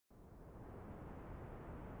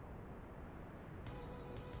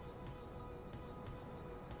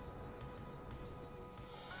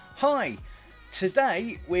Hi,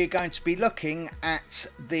 today we're going to be looking at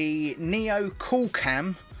the Neo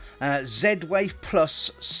CoolCam Z-Wave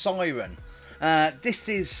Plus Siren. This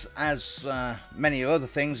is, as many other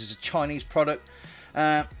things, is a Chinese product.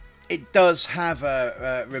 It does have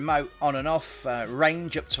a remote on and off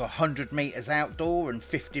range up to 100 meters outdoor and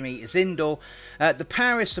 50 meters indoor. The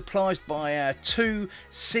power is supplied by two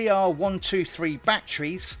CR123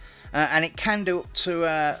 batteries, and it can do up to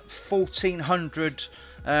 1400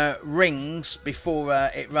 rings before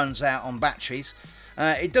it runs out on batteries.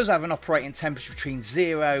 It does have an operating temperature between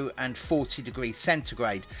 0 and 40 degrees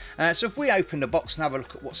centigrade. So if we open the box and have a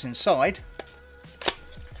look at what's inside.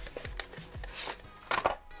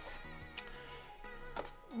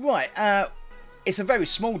 Right, it's a very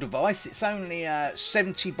small device. It's only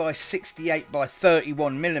 70 by 68 by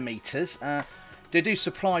 31 millimeters. They do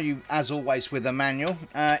supply you, as always, with a manual.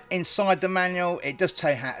 Inside the manual, it does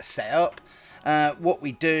tell you how to set up. What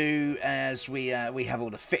we do is we have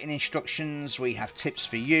all the fitting instructions, we have tips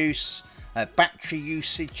for use, battery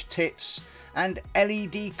usage tips, and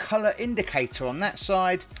LED colour indicator on that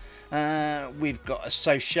side. We've got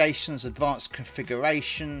associations, advanced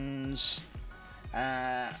configurations,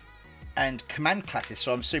 and command classes,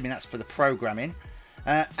 so I'm assuming that's for the programming,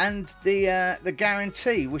 and the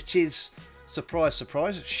guarantee, which is, surprise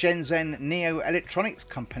surprise, Shenzhen Neo Electronics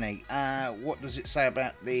Company. What does it say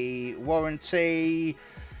about the warranty?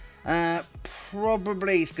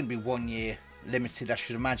 Probably it's going to be 1 year limited, I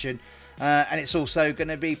should imagine, and it's also going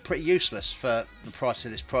to be pretty useless for the price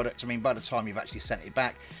of this product. I mean, by the time you've actually sent it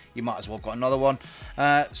back, you might as well have got another one.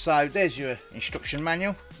 So there's your instruction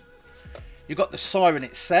manual. You've got the siren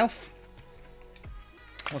itself.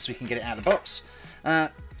 Once we can get it out of the box,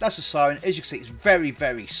 that's the siren. As you can see, it's very,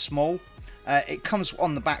 very small. It comes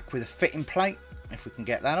on the back with a fitting plate, if we can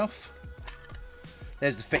get that off.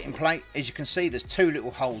 There's the fitting plate. As you can see, there's two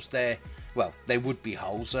little holes there. Well, they would be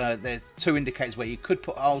holes. There's two indicators where you could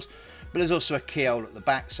put holes, but there's also a keyhole at the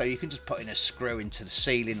back, so you can just put in a screw into the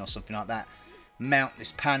ceiling or something like that, mount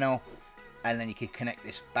this panel, and then you can connect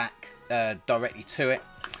this back directly to it.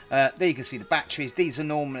 There you can see the batteries. These are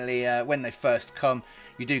normally, when they first come,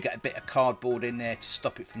 you do get a bit of cardboard in there to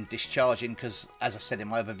stop it from discharging, because, as I said in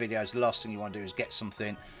my other videos, the last thing you want to do is get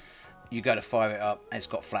something, you go to fire it up and it's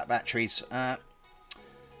got flat batteries.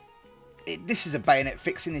 This is a bayonet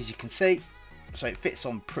fixing, as you can see, so it fits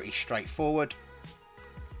on pretty straightforward.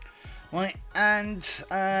 Right, and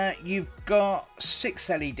you've got 6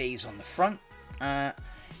 LEDs on the front,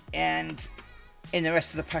 and in the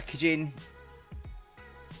rest of the packaging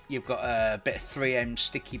you've got a bit of 3M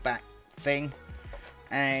sticky back thing,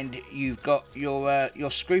 and you've got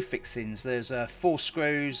your screw fixings. There's 4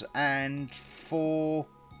 screws and 4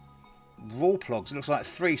 raw plugs. It looks like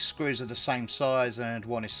 3 screws are the same size and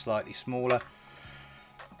 1 is slightly smaller.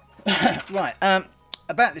 Right,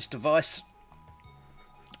 about this device,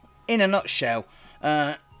 in a nutshell,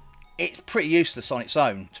 it's pretty useless on its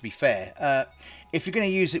own, to be fair. If you're going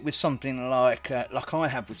to use it with something like I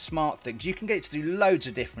have with SmartThings, you can get it to do loads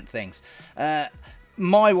of different things.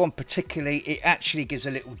 My one particularly, it actually gives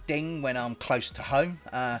a little ding when I'm close to home.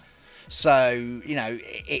 So, you know,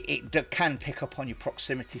 it can pick up on your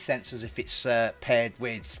proximity sensors if it's paired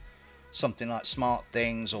with something like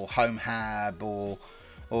SmartThings or HomeHab or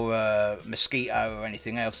Mosquito or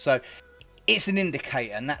anything else. So it's an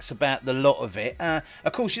indicator, and that's about the lot of it.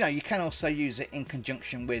 Of course, you know, you can also use it in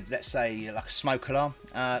conjunction with, let's say, like a smoke alarm.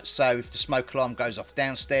 So if the smoke alarm goes off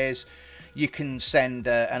downstairs, you can send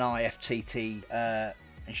an IFTT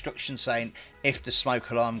instruction saying, if the smoke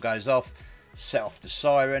alarm goes off, set off the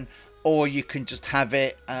siren. Or you can just have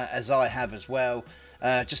it, as I have as well,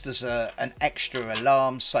 just as an extra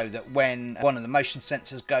alarm, so that when one of the motion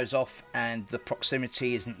sensors goes off and the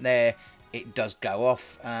proximity isn't there, it does go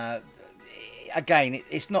off. Again,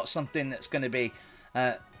 it's not something that's going to be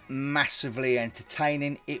massively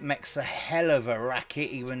entertaining. It makes a hell of a racket,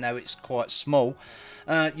 even though it's quite small.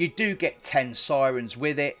 You do get 10 sirens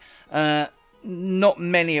with it. Not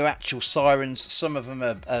many are actual sirens. Some of them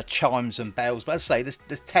are chimes and bells, but as I say,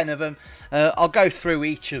 there's 10 of them. I'll go through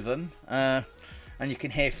each of them, and you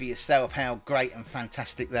can hear for yourself how great and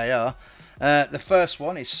fantastic they are. The first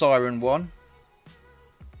one is Siren 1.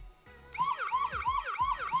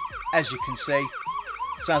 As you can see,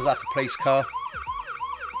 sounds like a police car.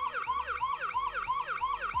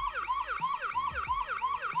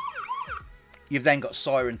 You've then got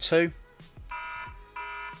Siren 2.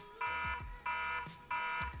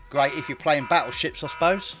 Great if you're playing battleships, I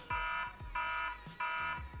suppose.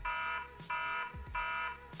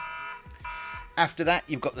 After that,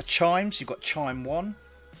 you've got the chimes. You've got Chime 1.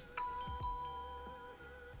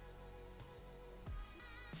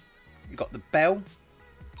 got the bell.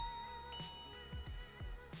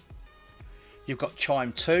 You've got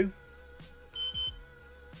chime 2.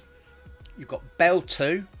 You've got bell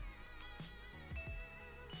 2.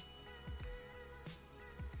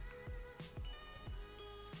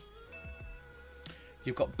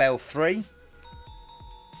 You've got bell 3.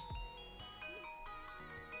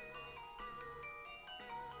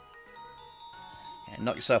 Yeah,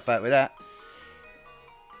 knock yourself out with that.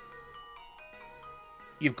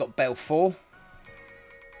 You've got bell 4.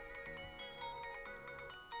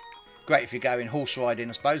 Great if you're going horse riding,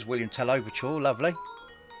 I suppose. William Tell Overture, lovely.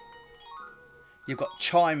 You've got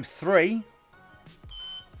chime 3. Yeah,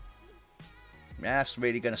 that's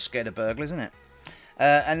really going to scare the burglars, isn't it?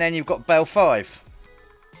 And then you've got bell 5.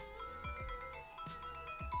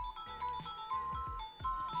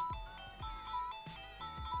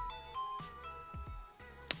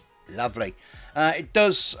 Lovely. It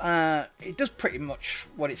does pretty much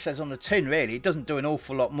what it says on the tin, really. It doesn't do an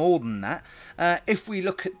awful lot more than that. If we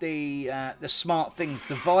look at the SmartThings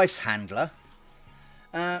device handler,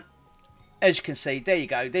 as you can see, there you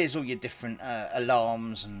go. There's all your different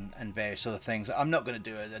alarms and various other things. I'm not going to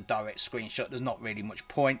do a direct screenshot. There's not really much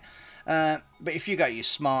point. But if you go to your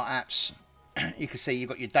smart apps, you can see you've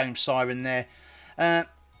got your dome siren there.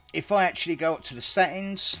 If I actually go up to the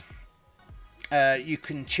settings, you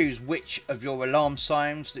can choose which of your alarm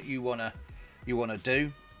sounds that you wanna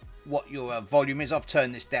do, what your volume is. I've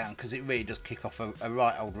turned this down because it really does kick off a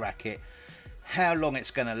right old racket. How long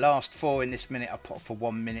it's going to last for. In this minute I put for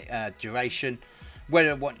 1 minute duration.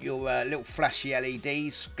 Whether I want your little flashy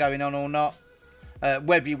LEDs going on or not.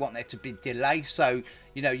 Whether you want there to be delay, so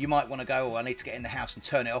you know you might want to go, oh, I need to get in the house and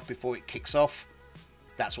turn it off before it kicks off.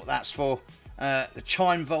 That's what that's for. The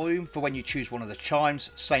chime volume for when you choose one of the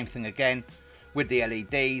chimes, same thing again. With the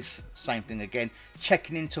LEDs, same thing again.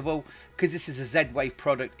 Checking interval, because this is a Z-Wave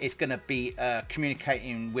product, it's going to be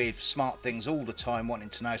communicating with SmartThings all the time, wanting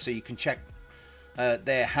to know, so you can check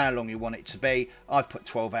there how long you want it to be. I've put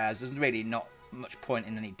 12 hours. There's really not much point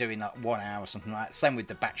in any doing like 1 hour or something like that. Same with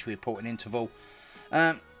the battery reporting interval.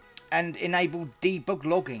 And enable debug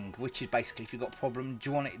logging, which is basically if you've got a problem, do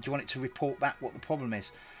you want it to report back what the problem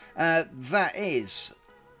is. That is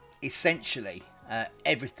essentially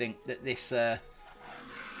everything that this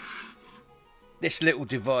little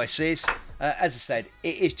device is. As I said,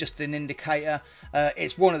 it is just an indicator.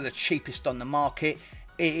 It's one of the cheapest on the market.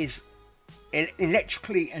 It is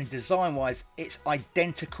electrically and design wise, it's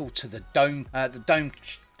identical to the dome. The dome,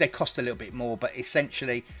 they cost a little bit more, but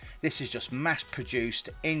essentially this is just mass produced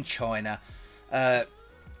in China,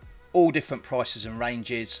 all different prices and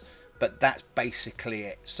ranges, but that's basically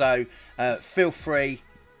it. So feel free,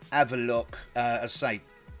 have a look. As I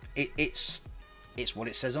say, it's what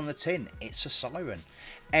it says on the tin. It's a siren.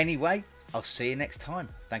 Anyway, I'll see you next time.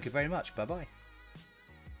 Thank you very much. Bye bye.